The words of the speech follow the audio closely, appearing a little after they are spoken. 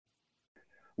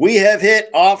We have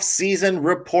hit off-season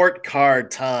report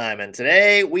card time, and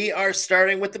today we are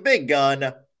starting with the big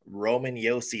gun, Roman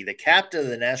Josi, the captain of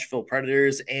the Nashville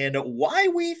Predators, and why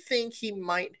we think he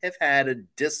might have had a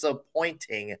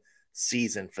disappointing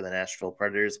season for the Nashville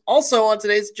Predators. Also on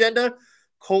today's agenda,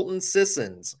 Colton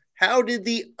Sissons. How did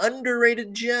the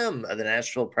underrated gem of the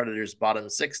Nashville Predators bottom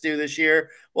six do this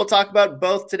year? We'll talk about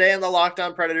both today on the Locked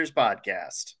On Predators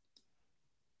podcast.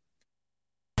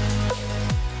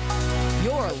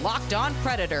 Your Locked On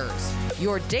Predators,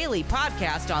 your daily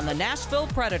podcast on the Nashville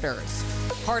Predators.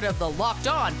 Part of the Locked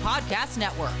On Podcast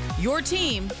Network, your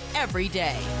team every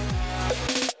day.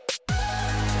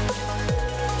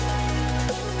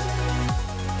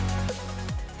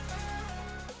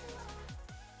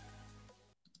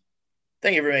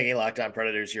 Thank you for making Locked On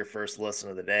Predators your first listen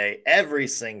of the day every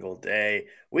single day.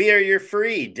 We are your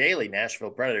free daily Nashville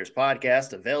Predators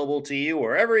podcast, available to you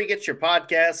wherever you get your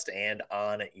podcast and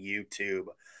on YouTube.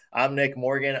 I'm Nick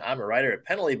Morgan. I'm a writer at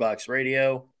Penalty Box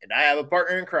Radio, and I have a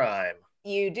partner in crime.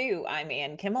 You do. I'm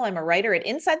Ann Kimmel. I'm a writer at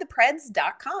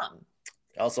InsideThePreds.com.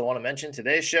 I also want to mention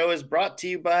today's show is brought to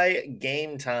you by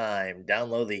Game Time.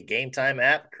 Download the Game Time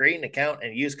app, create an account,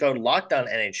 and use code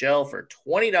LOCKEDONNHL for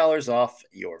 $20 off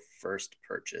your first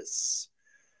purchase.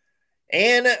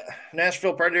 And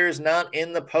Nashville Predators not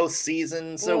in the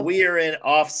postseason, so we are in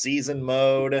off-season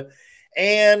mode.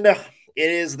 And it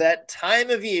is that time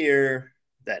of year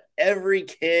that every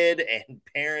kid and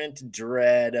parent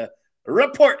dread,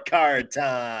 report card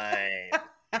time.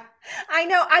 I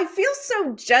know. I feel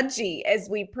so judgy as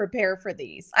we prepare for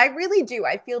these. I really do.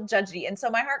 I feel judgy. And so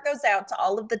my heart goes out to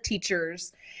all of the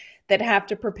teachers that have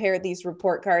to prepare these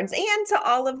report cards and to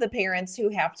all of the parents who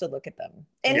have to look at them.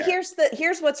 And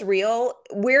here's what's real.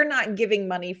 We're not giving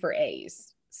money for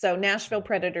A's. So Nashville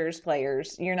Predators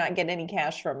players, you're not getting any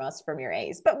cash from us from your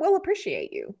A's, but we'll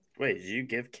appreciate you. Wait, did you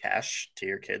give cash to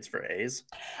your kids for A's?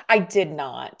 I did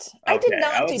not. Okay. I did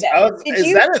not do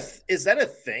that. Is that a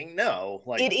thing? No.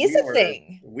 It is a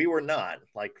thing. We were not.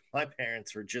 Like, my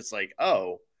parents were just like,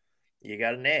 oh, you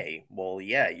got an A. Well,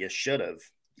 yeah, you should have.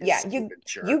 Yeah,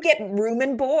 you get room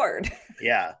and board.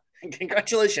 Yeah.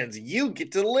 Congratulations. You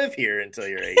get to live here until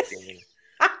you're 18.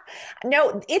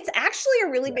 No, it's actually a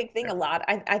really big thing.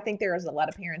 I think there is a lot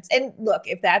of parents. And look,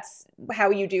 if that's how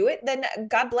you do it, then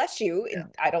God bless you. Yeah.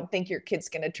 I don't think your kid's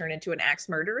going to turn into an axe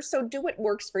murderer. So do what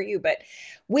works for you. But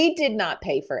we did not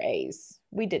pay for A's.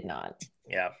 We did not.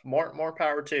 Yeah. More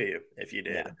power to you if you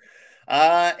did.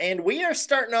 Yeah. And we are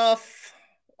starting off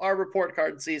our report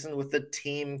card season with the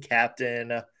team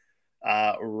captain,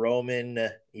 Roman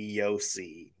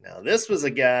Josi. Now, this was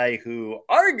a guy who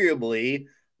arguably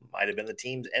might have been the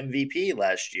team's MVP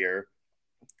last year.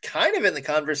 Kind of in the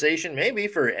conversation maybe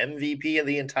for MVP of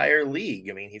the entire league.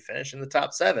 I mean, he finished in the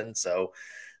top 7, so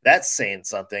that's saying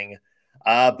something.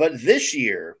 But this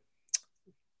year,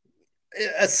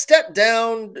 a step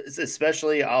down,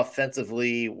 especially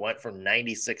offensively, went from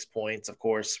 96 points, of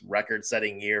course,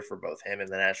 record-setting year for both him and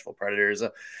the Nashville Predators,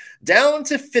 down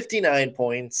to 59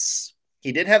 points.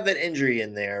 He did have that injury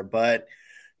in there, but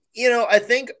I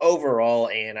think overall,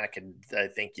 and I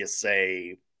think you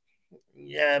say,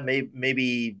 yeah,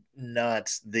 maybe not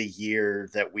the year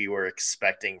that we were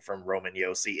expecting from Roman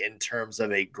Josi in terms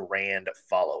of a grand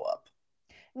follow-up.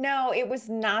 No, it was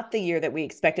not the year that we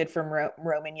expected from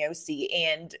Roman Josi.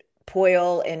 And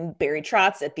Poyle and Barry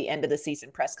Trotz at the end of the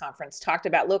season press conference talked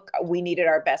about, look, we needed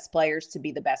our best players to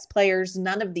be the best players.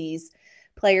 None of these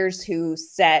players who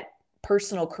set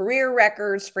personal career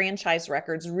records, franchise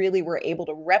records, really were able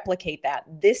to replicate that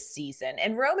this season.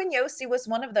 And Roman Josi was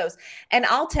one of those. And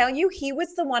I'll tell you, he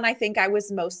was the one I think I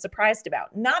was most surprised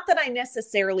about. Not that I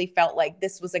necessarily felt like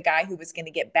this was a guy who was going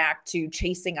to get back to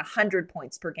chasing 100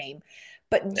 points per game,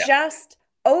 but just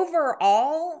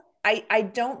overall, I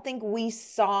don't think we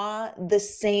saw the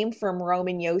same from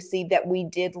Roman Josi that we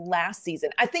did last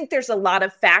season. I think there's a lot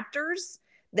of factors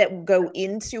that go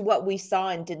into what we saw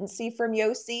and didn't see from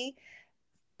Josi.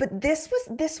 But this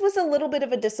was a little bit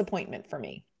of a disappointment for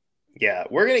me. Yeah,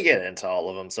 we're going to get into all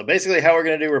of them. So basically how we're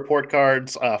going to do report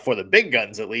cards for the big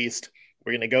guns, at least,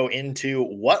 we're going to go into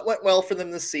what went well for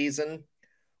them this season,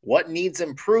 what needs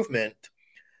improvement,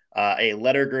 a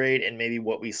letter grade, and maybe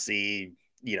what we see,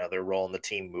 their role in the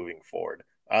team moving forward.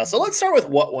 So let's start with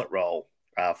what went well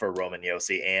for Roman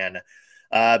Josi.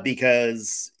 And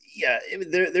because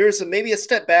there's maybe a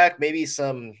step back, maybe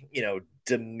some,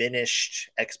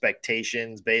 diminished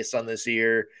expectations based on this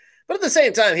year. But at the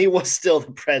same time, he was still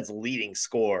the Preds' leading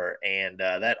scorer, and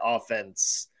that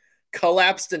offense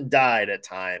collapsed and died at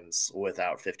times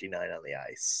without 59 on the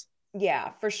ice.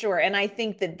 Yeah, for sure. And I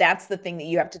think that that's the thing that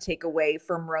you have to take away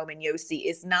from Roman Josi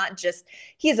is not just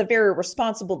he is a very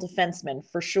responsible defenseman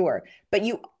for sure, but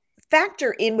you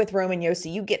factor in with Roman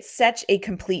Josi, you get such a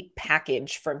complete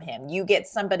package from him. You get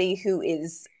somebody who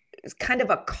is kind of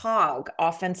a cog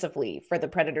offensively for the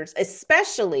Predators,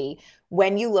 especially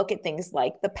when you look at things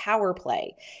like the power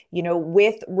play. You know,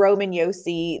 with Roman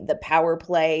Josi, the power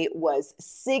play was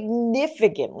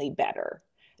significantly better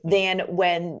than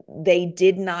when they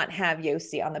did not have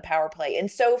Josi on the power play. And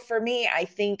so for me, I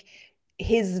think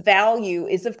his value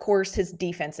is, of course, his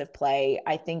defensive play.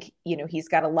 I think, you know, he's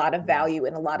got a lot of value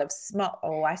in a lot of small.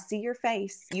 Oh, I see your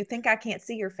face. You think I can't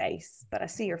see your face, but I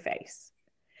see your face.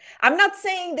 I'm not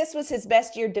saying this was his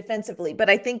best year defensively,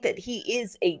 but I think that he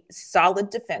is a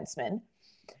solid defenseman.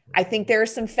 I think there are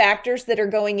some factors that are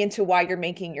going into why you're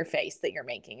making your face that you're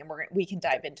making, and we can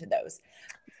dive into those.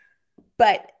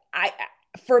 But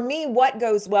for me, what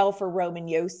goes well for Roman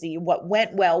Josi, what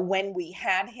went well when we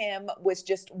had him was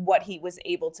just what he was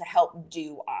able to help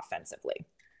do offensively.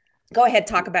 Go ahead,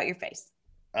 talk about your face.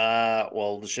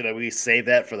 Well, should we save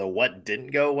that for the what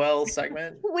didn't go well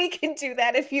segment? We can do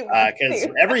that if you want because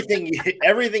to.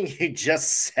 everything you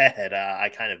just said, I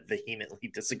kind of vehemently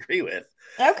disagree with.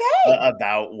 Okay.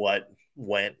 About what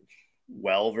went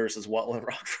well versus what went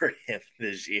wrong for him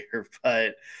this year,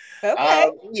 but okay.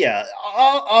 Yeah,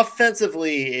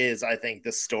 offensively is I think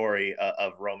the story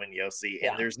of Roman Josi,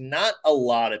 and there's not a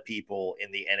lot of people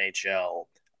in the NHL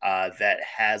that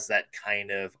has that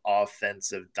kind of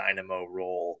offensive dynamo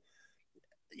role,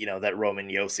 you know, that Roman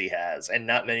Josi has, and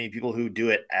not many people who do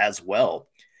it as well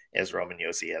as Roman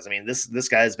Josi has. I mean, this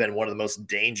guy has been one of the most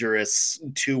dangerous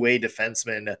two-way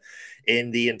defensemen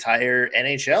in the entire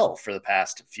NHL for the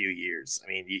past few years. I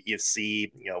mean, you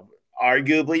see, you know,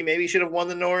 arguably maybe should have won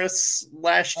the Norris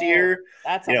last year.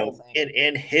 That's you know,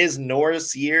 in his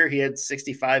Norris year, he had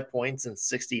 65 points in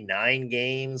 69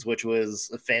 games, which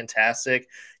was fantastic.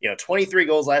 You know, 23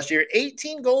 goals last year,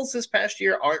 18 goals this past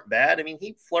year aren't bad. I mean,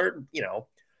 he flirted, you know,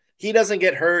 he doesn't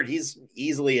get hurt. He's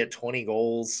easily at 20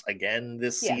 goals again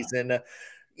this season.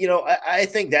 You know, I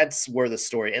think that's where the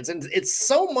story ends. And it's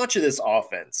so much of this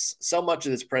offense, so much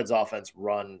of this Preds offense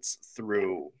runs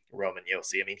through Roman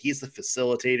Josi. I mean, he's the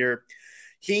facilitator.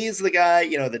 He's the guy,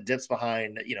 you know, that dips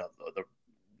behind, you know,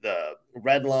 the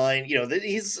red line. You know,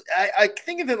 I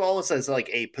think of him almost as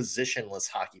like a positionless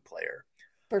hockey player.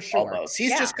 For sure. Almost.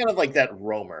 He's just kind of like that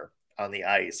roamer on the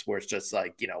ice where it's just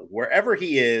like, you know, wherever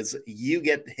he is, you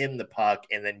get him the puck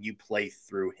and then you play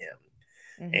through him.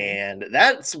 Mm-hmm. And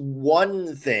that's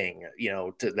one thing, you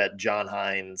know, that John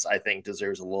Hines, I think,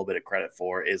 deserves a little bit of credit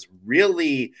for, is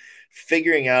really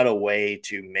figuring out a way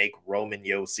to make Roman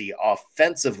Josi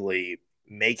offensively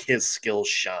make his skills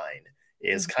shine,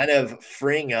 is kind of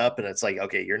freeing up. And it's like,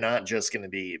 okay, you're not just going to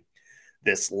be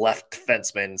this left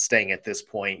defenseman staying at this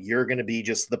point. You're going to be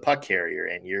just the puck carrier,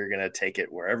 and you're going to take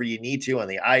it wherever you need to on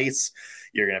the ice.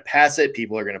 You're going to pass it.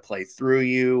 People are going to play through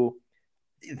you.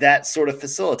 That sort of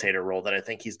facilitator role that I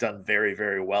think he's done very,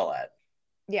 very well at.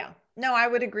 Yeah, no, I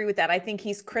would agree with that. I think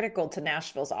he's critical to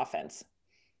Nashville's offense.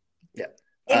 Yeah.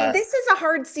 And this is a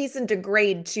hard season to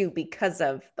grade too, because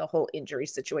of the whole injury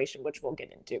situation, which we'll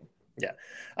get into.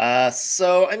 Yeah.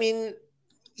 So, I mean,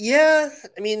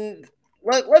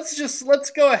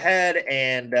 let's go ahead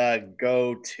and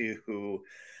go to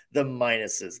the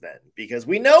minuses then, because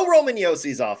we know Roman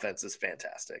Josi's offense is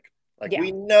fantastic. Like,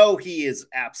 we know he is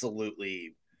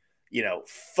absolutely, you know,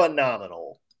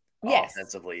 phenomenal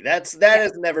offensively. That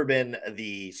has never been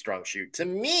the strong suit. To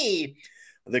me,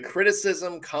 the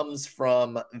criticism comes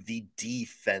from the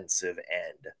defensive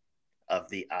end of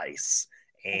the ice.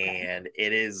 And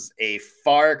it is a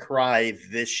far cry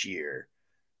this year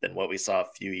than what we saw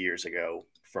a few years ago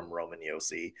from Roman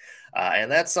Josi. And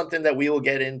that's something that we will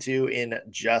get into in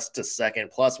just a second.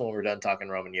 Plus, when we're done talking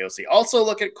Roman Josi, also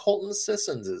look at Colton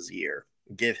Sissons' year.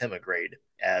 Give him a grade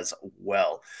as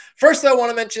well. First, I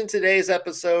want to mention today's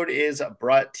episode is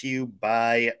brought to you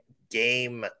by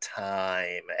Game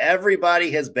Time.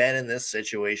 Everybody has been in this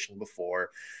situation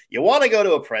before. You want to go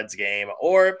to a Preds game,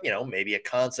 or, you know, maybe a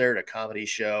concert, a comedy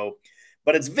show,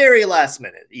 but it's very last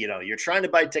minute. You know, you're trying to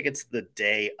buy tickets the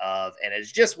day of, and it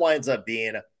just winds up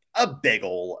being a big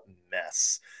old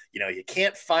mess. You know, you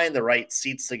can't find the right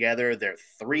seats together. They're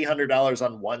 $300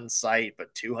 on one site,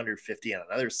 but $250 on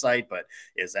another site. But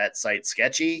is that site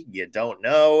sketchy? You don't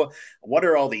know. What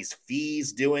are all these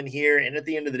fees doing here? And at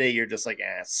the end of the day, you're just like,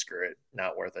 screw it.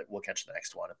 Not worth it. We'll catch the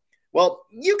next one. Well,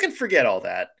 you can forget all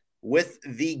that with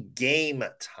the Game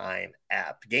Time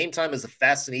app. Game Time is a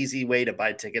fast and easy way to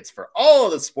buy tickets for all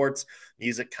of the sports,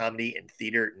 music, comedy, and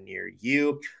theater near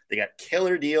you. They got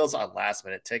killer deals on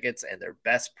last-minute tickets and their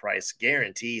best price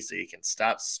guarantee, so you can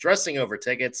stop stressing over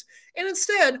tickets and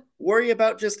instead worry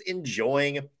about just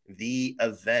enjoying the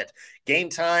event. Game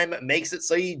Time makes it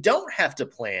so you don't have to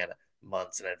plan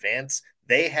months in advance.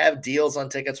 They have deals on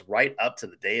tickets right up to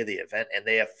the day of the event, and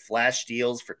they have flash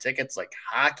deals for tickets like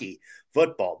hockey,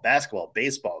 football, basketball,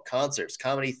 baseball, concerts,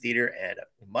 comedy, theater, and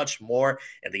much more.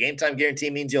 And the Game Time guarantee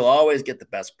means you'll always get the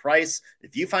best price.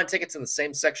 If you find tickets in the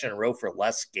same section in a row for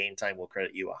less, Game Time will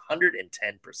credit you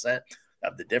 110%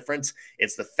 of the difference.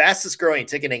 It's the fastest growing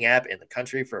ticketing app in the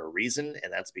country for a reason,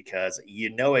 and that's because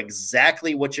you know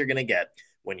exactly what you're going to get.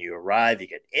 When you arrive, you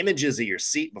get images of your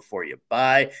seat before you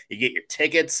buy. You get your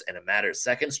tickets in a matter of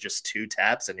seconds, just 2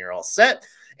 taps, and you're all set.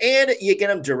 And you get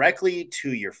them directly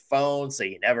to your phone, so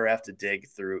you never have to dig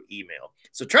through email.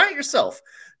 So try it yourself.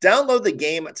 Download the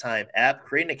Game Time app,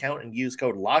 create an account, and use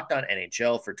code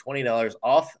LOCKEDONNHL for $20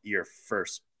 off your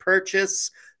first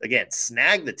purchase. Again,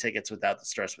 snag the tickets without the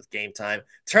stress with Game Time.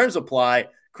 Terms apply.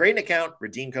 Create an account,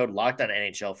 redeem code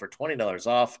LOCKEDONNHL for $20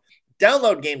 off.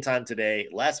 Download Game Time today.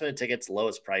 Last-minute tickets,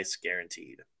 lowest price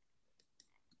guaranteed.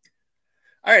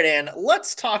 All right, Ann,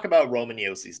 let's talk about Roman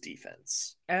Josi's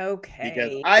defense. Okay.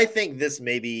 Because I think this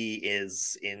maybe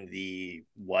is in the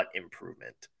what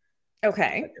improvement.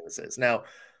 Okay. This is. Now,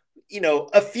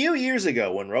 a few years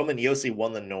ago when Roman Josi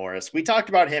won the Norris, we talked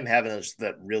about him having just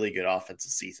that really good offensive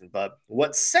season. But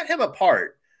what set him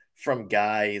apart from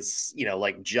guys,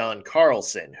 like John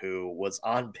Carlson, who was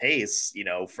on pace,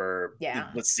 for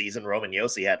the season Roman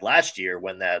Josi had last year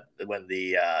when the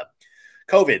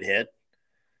COVID hit.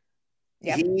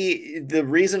 Yep. The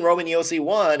reason Roman Josi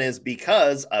won is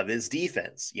because of his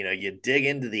defense. You dig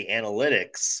into the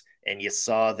analytics and you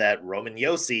saw that Roman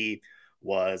Josi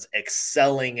was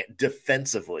excelling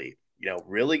defensively.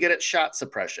 Really good at shot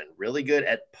suppression, really good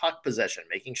at puck possession,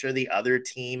 making sure the other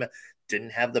team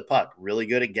didn't have the puck, really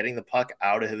good at getting the puck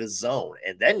out of his zone.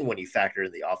 And then when you factor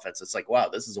in the offense, it's like, wow,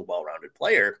 this is a well-rounded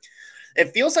player. It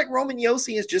feels like Roman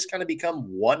Josi has just kind of become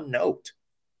one note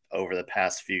over the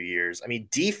past few years. I mean,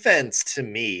 defense to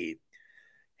me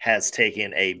has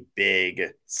taken a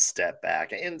big step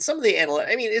back. And some of the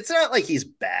analytics, I mean, it's not like he's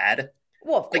bad.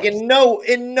 Well, of course. Like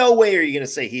in no way are you going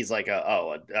to say he's like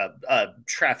a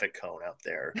traffic cone out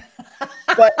there,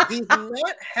 but he's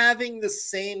not having the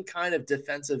same kind of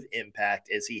defensive impact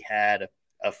as he had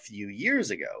a few years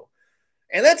ago.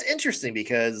 And that's interesting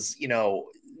because, are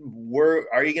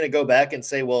you going to go back and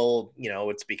say, well,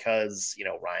 it's because,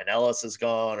 Ryan Ellis is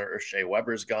gone or Shea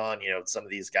Weber's gone, some of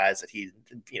these guys that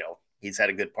he's had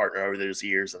a good partner over those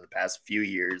years in the past few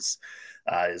years.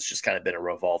 It's just kind of been a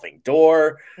revolving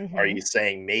door. Mm-hmm. Are you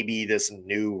saying maybe this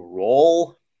new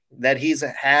role that he's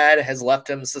had has left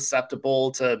him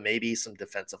susceptible to maybe some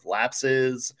defensive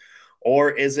lapses?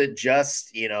 Or is it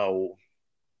just, is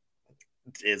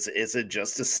it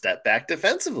just a step back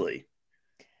defensively?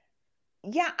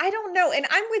 Yeah, I don't know. And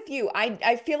I'm with you.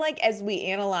 I feel like as we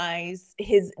analyze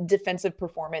his defensive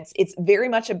performance, it's very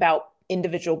much about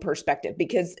individual perspective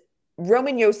because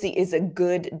Roman Josi is a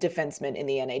good defenseman in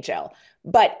the NHL,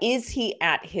 but is he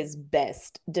at his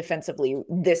best defensively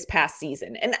this past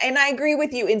season? And I agree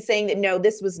with you in saying that, no,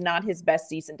 this was not his best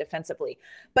season defensively,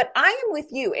 but I am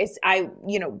with you as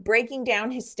breaking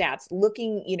down his stats,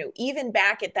 looking, even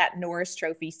back at that Norris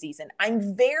Trophy season,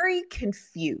 I'm very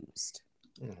confused.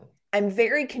 Mm-hmm. I'm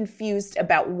very confused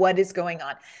about what is going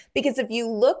on because if you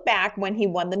look back when he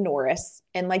won the Norris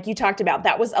and like you talked about,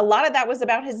 a lot of that was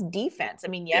about his defense. I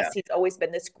mean, yes, He's always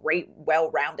been this great,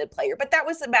 well-rounded player, but that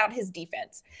was about his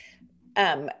defense.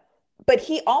 But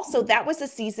that was a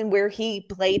season where he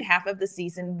played half of the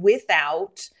season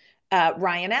without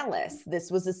Ryan Ellis.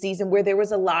 This was a season where there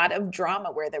was a lot of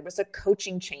drama, where there was a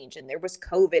coaching change and there was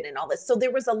COVID and all this. So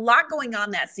there was a lot going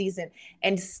on that season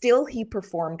and still he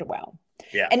performed well.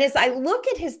 Yeah. And as I look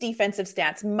at his defensive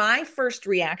stats, my first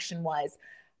reaction was,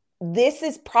 this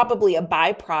is probably a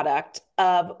byproduct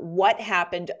of what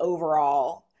happened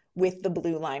overall with the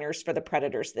Blue Liners for the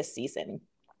Predators this season,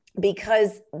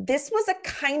 because this was a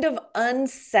kind of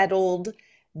unsettled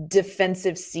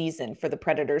defensive season for the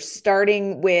Predators,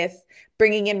 starting with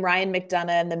bringing in Ryan McDonough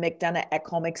and the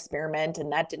McDonough-Ekholm experiment,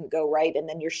 and that didn't go right. And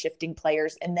then you're shifting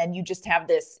players. And then you just have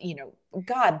this,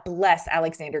 God bless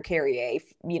Alexander Carrier,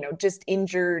 just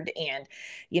injured. And,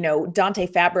 Dante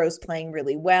Fabro's playing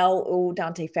really well. Oh,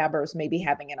 Dante Fabro's maybe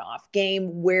having an off game.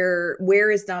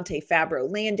 Where is Dante Fabro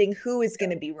landing? Who is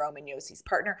going to be Roman Josi's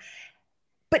partner?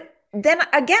 But then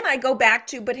again, I go back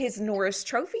to, but his Norris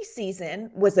Trophy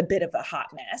season was a bit of a hot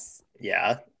mess.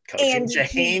 Yeah. coaching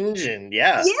change and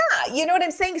yeah, you know what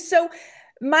I'm saying? So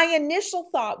my initial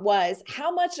thought was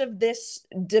how much of this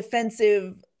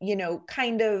defensive,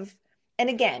 kind of, and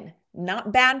again,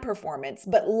 not bad performance,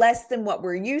 but less than what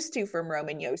we're used to from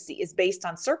Roman Josi is based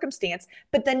on circumstance.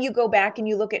 But then you go back and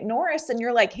you look at Norris and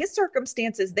you're like, his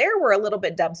circumstances there were a little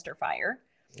bit dumpster fire.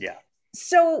 Yeah.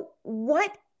 So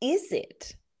what is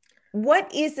it?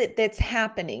 What is it that's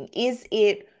happening? Is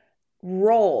it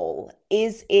role?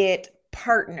 Is it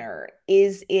partner?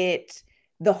 Is it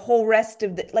the whole rest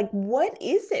of the, like, what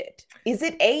is it? Is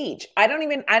it age? I don't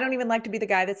even like to be the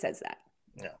guy that says that.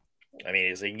 No, I mean,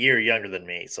 he's a year younger than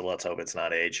me, so let's hope it's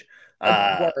not age.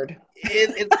 Word.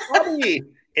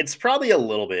 It's probably a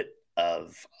little bit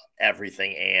of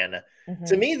everything. And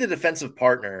to me, the defensive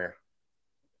partner,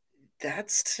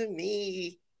 that's to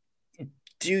me,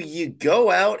 do you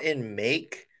go out and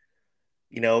make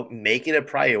it a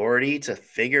priority to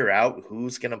figure out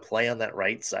who's going to play on that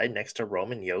right side next to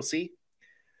Roman Josi?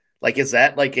 Like, is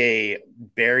that like a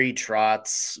Barry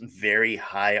Trotz very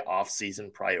high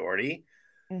offseason priority?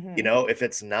 If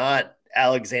it's not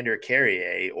Alexander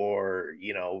Carrier, or,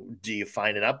 do you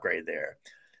find an upgrade there?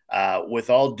 With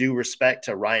all due respect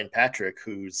to Ryan Patrick,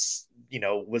 who's,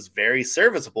 was very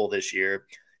serviceable this year,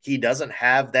 he doesn't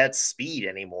have that speed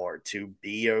anymore to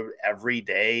be a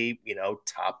everyday,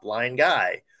 top line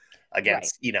guy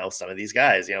against, some of these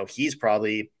guys. He's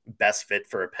probably best fit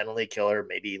for a penalty killer,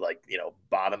 maybe like,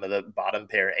 bottom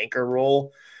pair anchor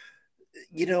role.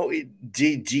 Do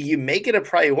you make it a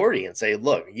priority and say,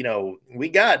 look, we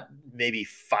got maybe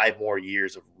 5 more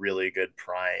years of really good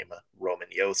prime Roman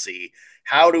Josi.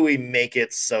 How do we make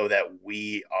it so that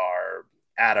we are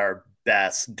at our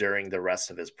best during the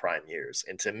rest of his prime years?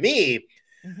 And to me,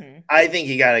 I think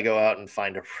you got to go out and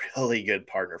find a really good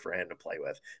partner for him to play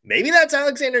with. Maybe that's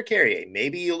Alexander Carrier.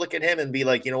 Maybe you look at him and be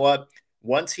like, you know what?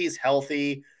 Once he's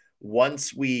healthy,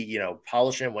 once we,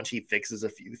 polish him, once he fixes a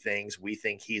few things, we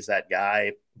think he's that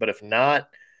guy. But if not,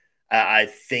 I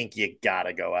think you got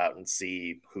to go out and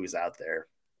see who's out there.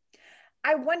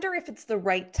 I wonder if it's the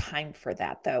right time for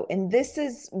that, though. And this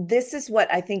is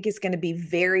what I think is going to be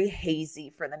very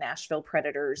hazy for the Nashville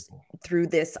Predators through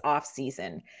this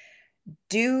offseason.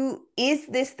 Is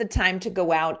this the time to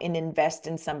go out and invest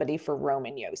in somebody for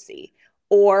Roman Josi?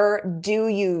 Or do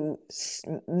you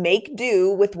make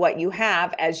do with what you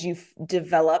have as you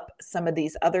develop some of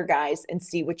these other guys and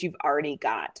see what you've already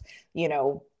got?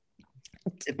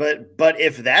 But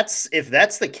if that's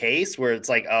the case where it's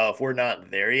like, oh, if we're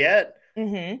not there yet,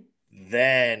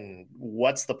 then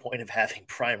what's the point of having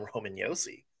prime Roman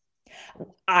Josi?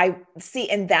 I see.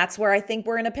 And that's where I think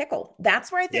we're in a pickle.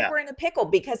 We're in a pickle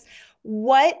because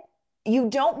you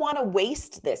don't want to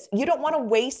waste this. You don't want to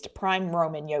waste prime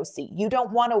Roman Josi. You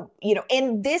don't want to,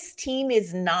 and this team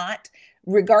is not,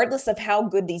 regardless of how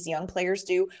good these young players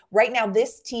do, right now,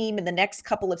 this team in the next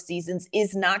couple of seasons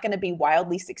is not going to be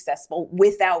wildly successful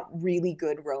without really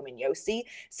good Roman Josi.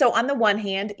 So on the one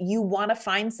hand, you want to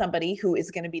find somebody who is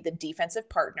going to be the defensive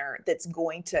partner that's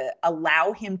going to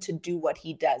allow him to do what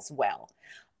he does well.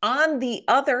 On the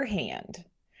other hand,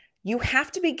 you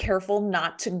have to be careful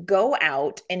not to go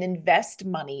out and invest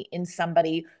money in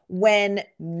somebody when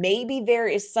maybe there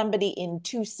is somebody in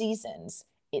 2 seasons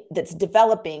that's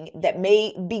developing that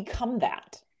may become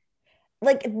that.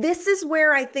 Like, this is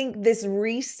where I think this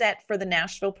reset for the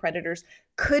Nashville Predators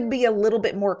could be a little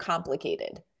bit more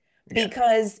complicated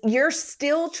because you're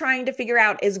still trying to figure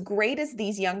out, as great as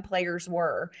these young players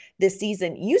were this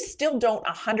season, you still don't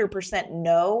 100%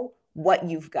 know what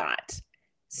you've got.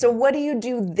 So what do you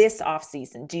do this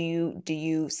offseason? Do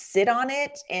you sit on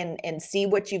it and see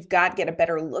what you've got, get a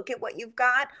better look at what you've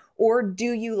got? Or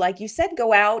do you, like you said,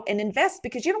 go out and invest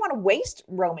because you don't want to waste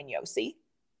Roman Josi?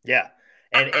 Yeah.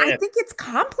 And I think it's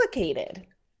complicated.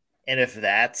 And if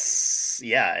that's,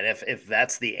 if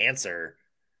that's the answer,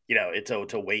 it's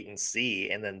to wait and see.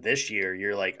 And then this year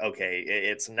you're like, okay,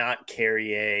 it's not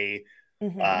Carrier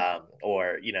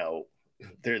or,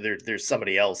 there's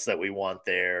somebody else that we want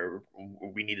there.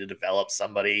 We need to develop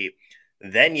somebody.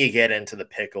 Then you get into the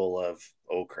pickle of,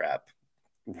 oh crap,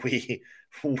 we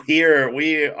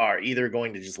are either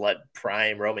going to just let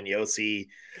prime Roman Josi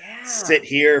sit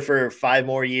here for 5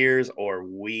 more years, or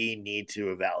we need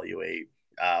to evaluate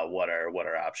what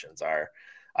our options are.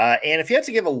 And if you had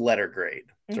to give a letter grade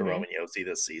to Roman Josi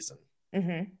this season,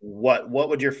 what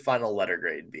would your final letter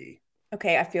grade be?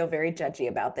 Okay, I feel very judgy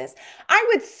about this. I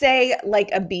would say like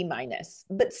a B-,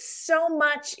 but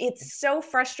it's so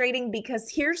frustrating because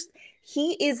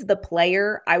he is the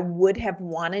player I would have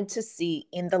wanted to see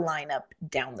in the lineup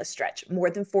down the stretch, more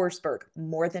than Forsberg,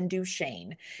 more than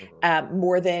Duchesne,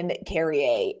 more than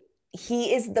Carrier.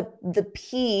 he is the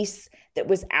piece that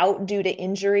was out due to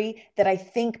injury that I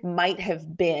think might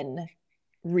have been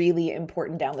really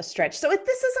important down the stretch. So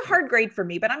this is a hard grade for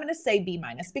me, but I'm going to say B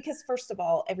minus because first of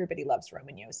all, everybody loves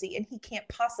Roman Josi and he can't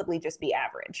possibly just be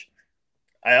average.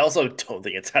 I also don't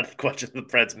think it's out of the question the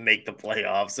Preds make the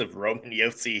playoffs if Roman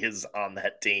Josi is on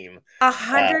that team 100%.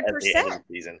 At the end of the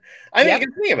season. I mean, you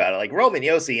can think about it. Like Roman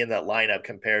Josi in that lineup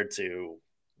compared to,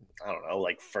 I don't know,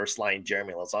 like first line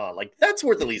Jeremy Lauzon, like that's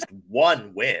worth at least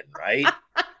one win, right?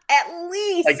 At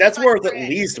least. Like that's worth at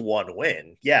least one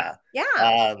win. Yeah.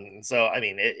 Yeah. So, I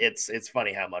mean, it's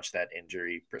funny how much that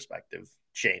injury perspective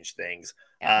changed things.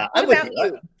 Yeah. What about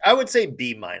you? I would say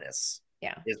B minus.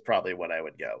 Yeah. Is probably what I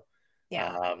would go.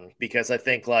 Yeah. Because I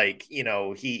think like,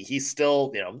 he's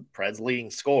still, Preds leading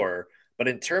scorer, but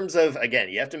in terms of, again,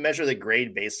 you have to measure the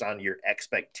grade based on your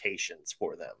expectations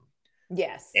for them.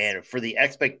 Yes. And for the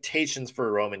expectations for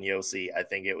Roman Josi, I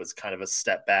think it was kind of a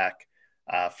step back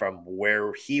from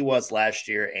where he was last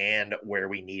year and where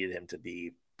we needed him to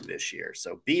be this year.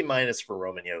 So B minus for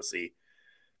Roman Josi,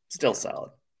 still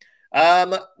solid.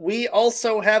 We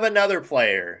also have another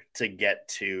player to get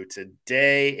to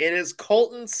today. It is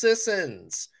Colton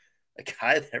Sissons, a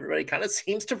guy that everybody kind of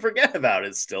seems to forget about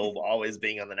is still always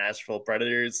being on the Nashville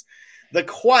Predators. The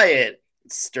quiet,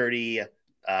 sturdy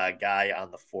guy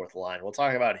on the fourth line. We'll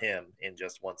talk about him in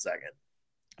just 1 second.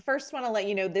 First, want to let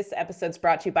you know this episode's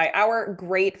brought to you by our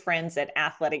great friends at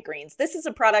Athletic Greens. This is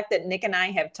a product that Nick and I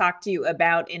have talked to you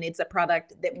about, and it's a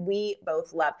product that we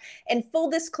both love. And full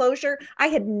disclosure, I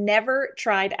had never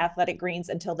tried Athletic Greens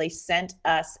until they sent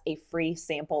us a free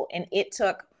sample, and it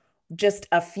took just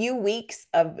a few weeks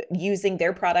of using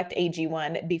their product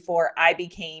AG1 before I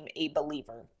became a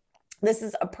believer. This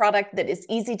is a product that is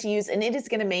easy to use and it is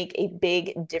going to make a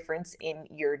big difference in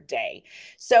your day.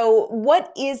 So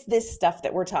what is this stuff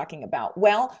that we're talking about?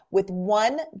 Well, with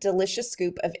one delicious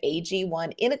scoop of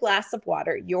AG1 in a glass of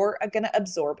water, you're going to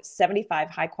absorb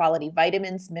 75 high quality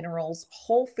vitamins, minerals,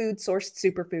 whole food sourced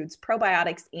superfoods,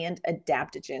 probiotics, and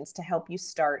adaptogens to help you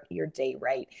start your day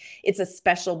right. It's a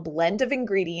special blend of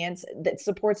ingredients that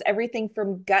supports everything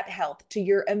from gut health to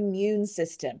your immune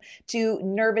system, to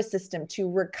nervous system, to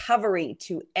recovery,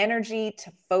 to energy, to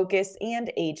focus,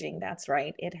 and aging. That's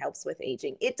right. It helps with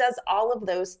aging. It does all of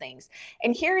those things.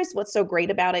 And here is what's so great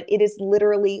about it. It is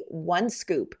literally one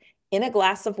scoop in a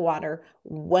glass of water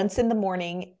once in the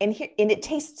morning, and it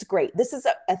tastes great. This is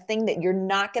a thing that you're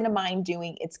not going to mind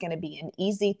doing. It's going to be an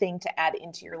easy thing to add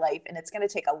into your life, and it's going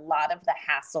to take a lot of the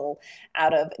hassle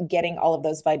out of getting all of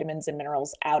those vitamins and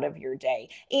minerals out of your day.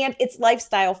 And it's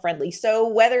lifestyle friendly. So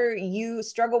whether you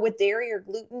struggle with dairy or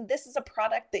gluten, this is a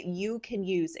product that you can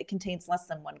use. It contains less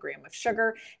than 1 gram of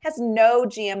sugar, has no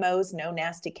GMOs, no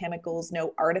nasty chemicals,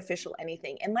 no artificial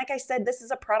anything. And like I said, this is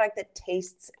a product that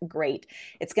tastes great.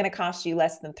 It's going to cost you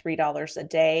less than $3 a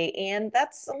day. And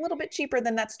that's a little bit cheaper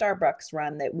than that Starbucks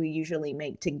run that we usually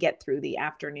make to get through the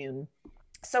afternoon.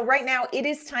 So right now it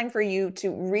is time for you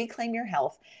to reclaim your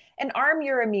health and arm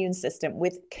your immune system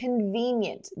with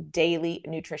convenient daily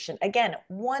nutrition. Again,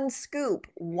 one scoop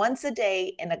once a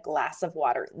day in a glass of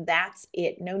water. That's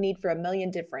it. No need for a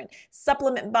million different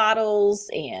supplement bottles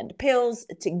and pills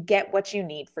to get what you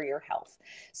need for your health.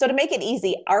 So to make it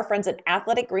easy, our friends at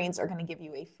Athletic Greens are going to give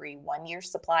you a free 1-year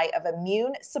supply of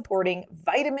immune supporting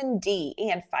vitamin D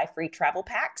and 5 free travel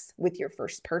packs with your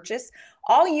first purchase.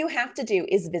 All you have to do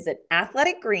is visit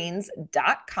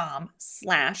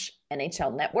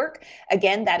athleticgreens.com/NHL Network.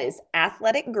 Again, that is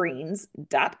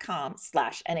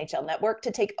athleticgreens.com/NHL Network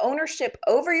to take ownership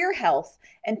over your health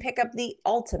and pick up the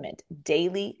ultimate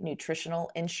daily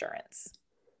nutritional insurance.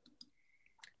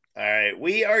 All right,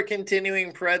 we are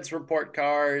continuing Preds report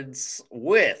cards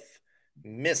with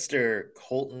Mr.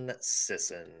 Colton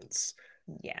Sissons.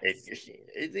 Yes.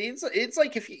 It's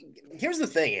like here's the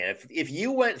thing, if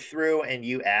you went through and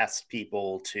you asked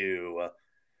people to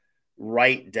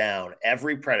write down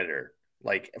every Predator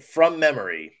like from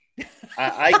memory,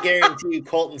 I guarantee you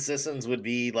Colton Sissons would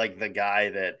be like the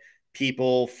guy that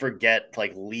people forget,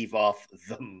 like leave off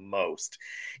the most.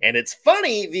 And it's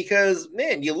funny because,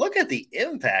 man, you look at the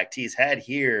impact he's had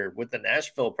here with the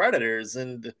Nashville Predators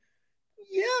and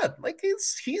yeah, like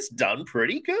he's done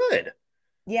pretty good.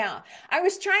 Yeah. I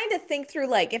was trying to think through,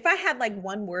 like, if I had like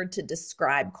one word to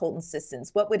describe Colton Sissons,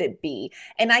 what would it be?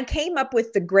 And I came up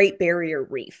with the Great Barrier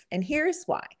Reef. And here's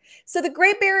why. So the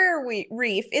Great Barrier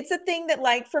Reef, it's a thing that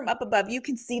like from up above, you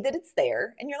can see that it's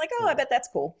there. And you're like, oh, I bet that's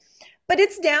cool. But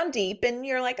it's down deep and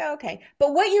you're like, oh, okay.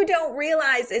 But what you don't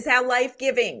realize is how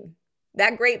life-giving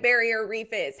that Great Barrier Reef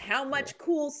is, how much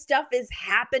cool stuff is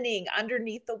happening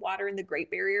underneath the water in the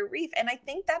Great Barrier Reef. And I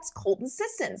think that's Colton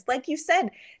Sissons. Like you said,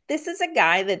 this is a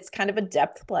guy that's kind of a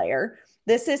depth player.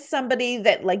 This is somebody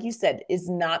that, like you said, is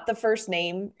not the first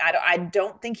name. I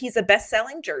don't think he's a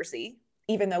best-selling jersey,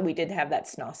 even though we did have that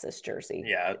Snossus jersey.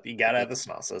 Yeah, you got to have the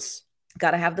Snossus.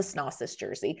 Got to have the Snossus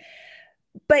jersey.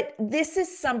 But this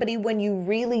is somebody, when you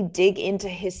really dig into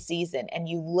his season and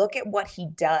you look at what he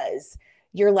does,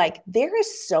 you're like, there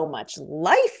is so much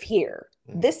life here.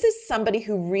 This is somebody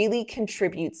who really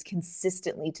contributes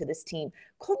consistently to this team.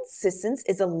 Colton Sissons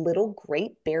is a little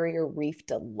Great Barrier Reef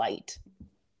delight.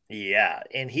 Yeah,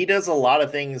 and he does a lot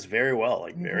of things very well,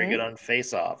 like very good on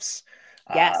faceoffs.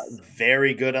 Yes.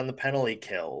 Very good on the penalty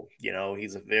kill. You know,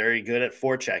 he's very good at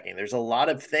forechecking. There's a lot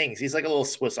of things. He's like a little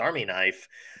Swiss Army knife.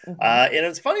 And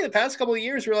it's funny, the past couple of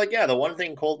years, we're like, yeah, the one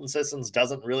thing Colton Sissons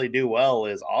doesn't really do well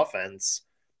is offense.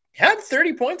 He had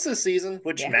 30 points this season,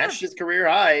 which matched his career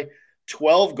high.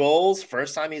 12 goals.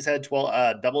 First time he's had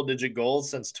 12 double-digit goals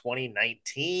since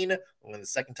 2019. When the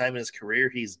second time in his career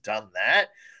he's done that.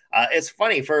 It's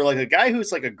funny for like a guy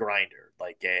who's like a grinder,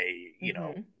 like a, you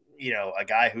know, a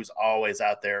guy who's always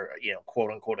out there, you know,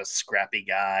 quote unquote, a scrappy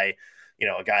guy, you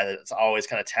know, a guy that's always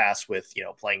kind of tasked with, you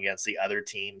know, playing against the other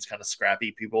team's kind of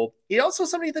scrappy people. He also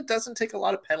somebody that doesn't take a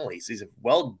lot of penalties. He's a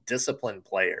well-disciplined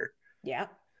player. Yeah.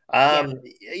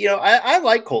 You know, I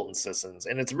like Colton Sissons,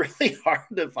 and it's really hard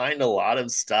to find a lot of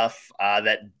stuff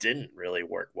that didn't really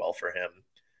work well for him.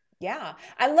 Yeah.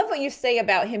 I love what you say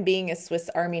about him being a Swiss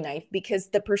Army knife, because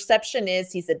the perception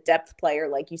is he's a depth player.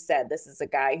 Like you said, this is a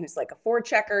guy who's like a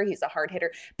forechecker. He's a hard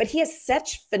hitter, but he has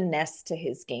such finesse to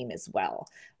his game as well.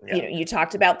 Yeah. You know, you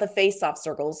talked about the face-off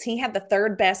circles. He had the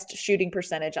third best shooting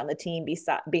percentage on the team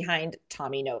behind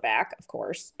Tommy Novak. Of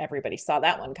course, everybody saw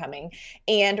that one coming.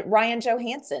 And Ryan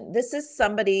Johansson. This is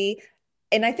somebody,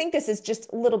 and I think this is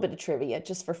just a little bit of trivia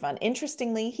just for fun.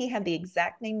 Interestingly, he had the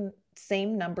exact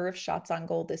same number of shots on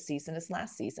goal this season as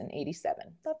last season, 87.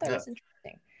 Thought that was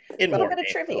interesting. A little bit of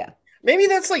trivia. Maybe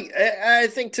that's like, I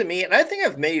think to me, and I think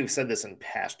I've maybe said this in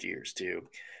past years too,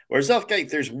 where like,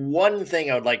 there's one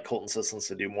thing I would like Colton Sissons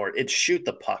to do more. It's shoot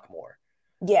the puck more.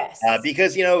 Yes.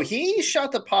 Because, you know, he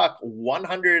shot the puck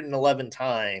 111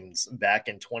 times back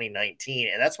in 2019,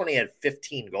 and that's when he had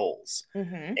 15 goals.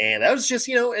 And that was just,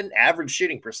 you know, an average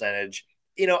shooting percentage.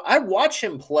 You know, I watch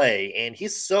him play, and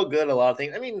he's so good at a lot of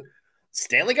things. I mean,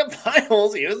 Stanley Cup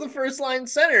Finals, he was the first line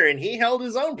center, and he held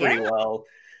his own pretty well.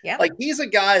 Yeah. Like, he's a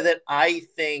guy that I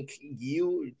think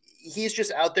he's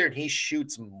just out there and he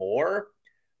shoots more.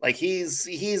 Like, he's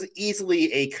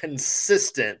easily a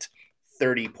consistent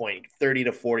 30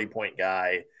 to 40 point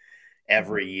guy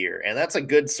every year. And that's a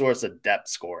good source of depth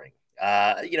scoring.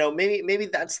 You know, maybe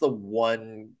that's the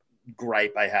one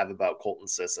gripe I have about Colton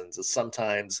Sissons is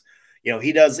sometimes, you know,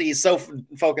 he's so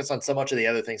focused on so much of the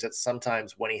other things that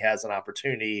sometimes when he has an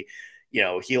opportunity, you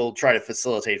know, he'll try to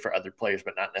facilitate for other players,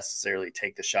 but not necessarily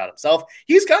take the shot himself.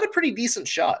 He's got a pretty decent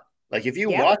shot. Like, if you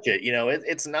watch it, you know,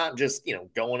 it's not just, you know,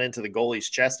 going into the goalie's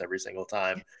chest every single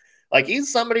time. Like,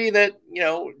 he's somebody that, you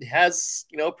know, has,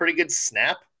 you know, a pretty good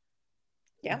snap.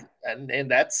 Yeah. And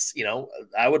that's, you know,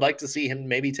 I would like to see him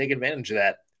maybe take advantage of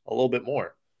that a little bit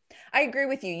more. I agree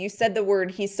with you. You said the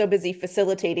word, he's so busy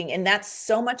facilitating, and that's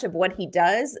so much of what he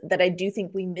does that I do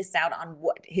think we miss out on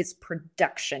what his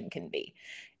production can be.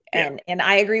 And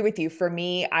I agree with you. For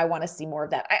me, I want to see more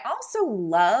of that. I also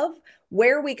love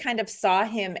where we kind of saw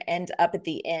him end up at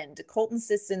the end. Colton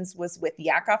Sissons was with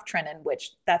Yakov Trenin,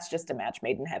 which that's just a match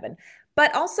made in heaven,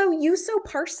 but also Juuso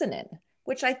Parssinen,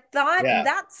 which I thought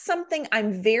that's something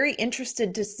I'm very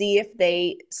interested to see if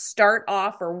they start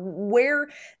off or where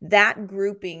that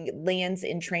grouping lands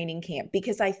in training camp,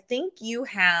 because I think you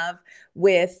have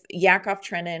with Yakov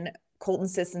Trenin, Colton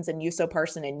Sissons, and Juuso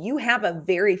Parssinen, you have a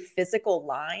very physical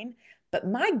line, but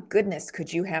my goodness,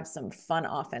 could you have some fun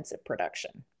offensive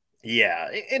production? Yeah.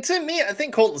 And to me, I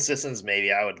think Colton Sissons,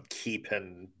 maybe I would keep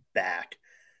him back.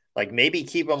 Like, maybe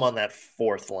keep him on that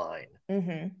fourth line.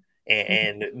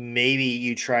 And maybe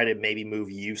you try to move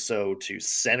Juuso to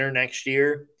center next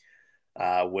year,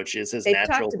 which is his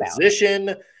natural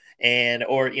position. And,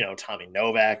 or, you know, Tommy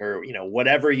Novak, or, you know,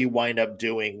 whatever you wind up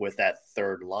doing with that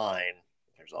third line.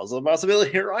 There's also a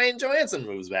possibility Ryan Johansson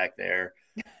moves back there.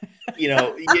 You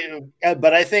know,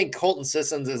 but I think Colton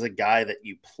Sissons is a guy that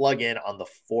you plug in on the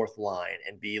fourth line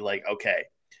and be like, okay,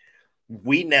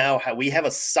 we have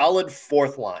a solid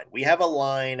fourth line. We have a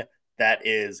line that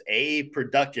is A,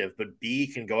 productive, but B,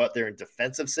 can go out there in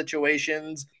defensive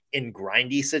situations, in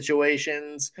grindy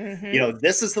situations. You know,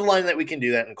 this is the line that we can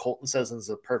do that, and Colton Sissons is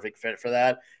a perfect fit for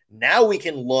that. Now we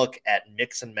can look at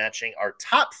mix and matching our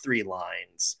top three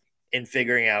lines in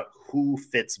figuring out who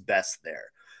fits best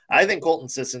there. I think Colton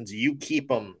Sissons, you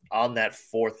keep him on that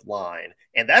fourth line.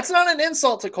 And that's not an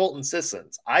insult to Colton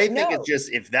Sissons. I think it's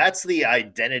just, if that's the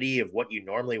identity of what you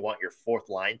normally want your fourth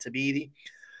line to be,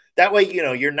 that way,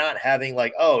 you're not having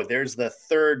like, oh, there's the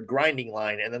third grinding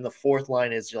line, and then the fourth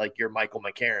line is like your Michael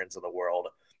McCarrons of the world.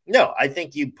 No, I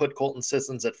think you put Colton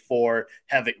Sissons at 4,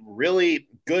 have a really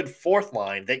good fourth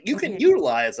line that you can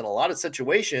utilize in a lot of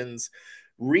situations,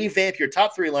 revamp your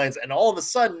top 3 lines, and all of a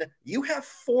sudden you have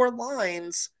 4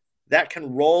 lines that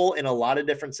can roll in a lot of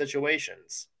different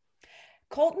situations.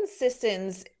 Colton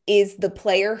Sissons is the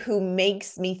player who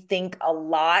makes me think a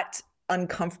lot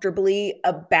uncomfortably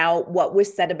about what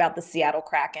was said about the Seattle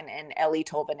Kraken and Ellie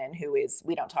Tolvanen, who is,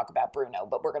 we don't talk about Bruno,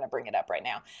 but we're going to bring it up right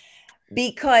now.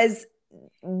 Because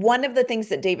one of the things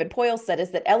that David Poile said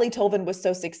is that Ellie Tolvanen was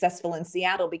so successful in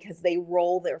Seattle because they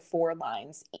roll their 4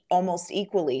 lines almost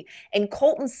equally. And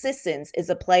Colton Sissons is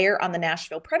a player on the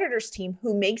Nashville Predators team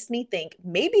who makes me think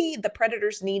maybe the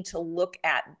Predators need to look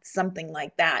at something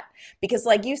like that. Because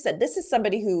like you said, this is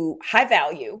somebody who high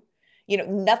value,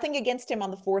 nothing against him on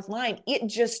the 4th line. It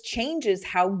just changes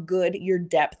how good your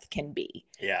depth can be.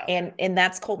 Yeah. And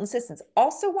that's Colton Sissons.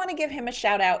 Also want to give him a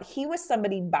shout out. He was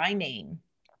somebody by name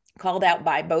called out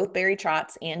by both Barry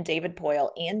Trotz and David Poile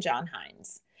and John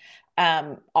Hines,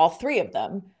 all 3 of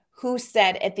them, who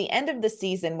said at the end of the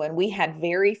season, when we had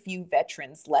very few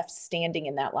veterans left standing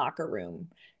in that locker room,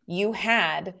 you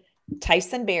had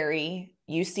Tyson Barrie,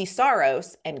 UC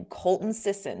Saros, and Colton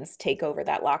Sissons take over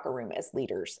that locker room as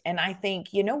leaders. And I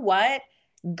think, you know what?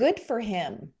 Good for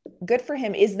him. Good for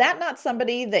him. Is that not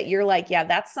somebody that you're like, yeah,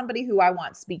 that's somebody who I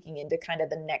want speaking into kind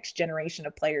of the next generation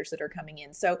of players that are coming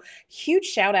in? So huge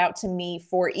shout out to me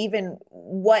for even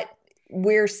what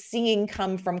we're seeing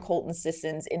come from Colton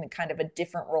Sissons in kind of a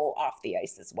different role off the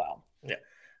ice as well.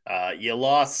 Yeah. You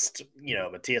lost,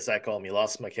 Matthias Ekholm, you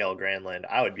lost Mikael Granlund.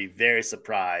 I would be very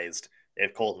surprised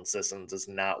if Colton Sissons is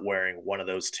not wearing one of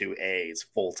those 2 A's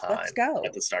full time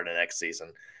at the start of next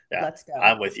season. Yeah, let's go.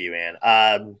 I'm with you,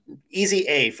 Ann. Easy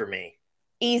A for me.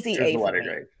 Easy A for me.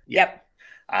 Grade. Yep.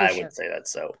 I would say that.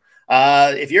 So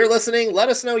if you're listening, let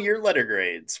us know your letter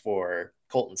grades for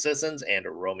Colton Sissons and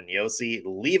Roman Josi.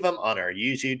 Leave them on our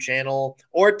YouTube channel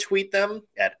or tweet them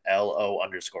at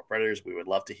LO_Predators. We would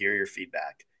love to hear your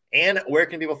feedback. And where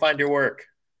can people find your work?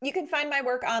 You can find my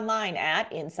work online at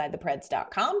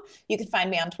InsideThePreds.com. You can find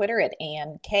me on Twitter at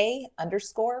AnnK_Mama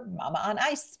on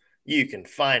Ice. You can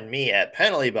find me at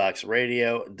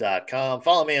penaltyboxradio.com.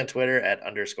 Follow me on Twitter at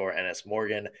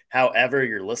 _NSMorgan. However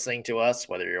you're listening to us,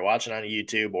 whether you're watching on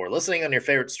YouTube or listening on your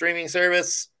favorite streaming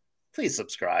service, please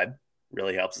subscribe.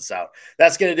 Really helps us out.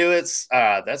 That's going to do it.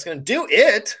 That's going to do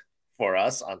it for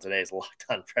us on today's Locked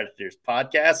On Predators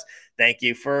podcast. Thank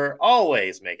you for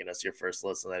always making us your first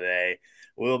listen of the day.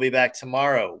 We'll be back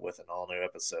tomorrow with an all-new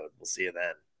episode. We'll see you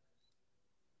then.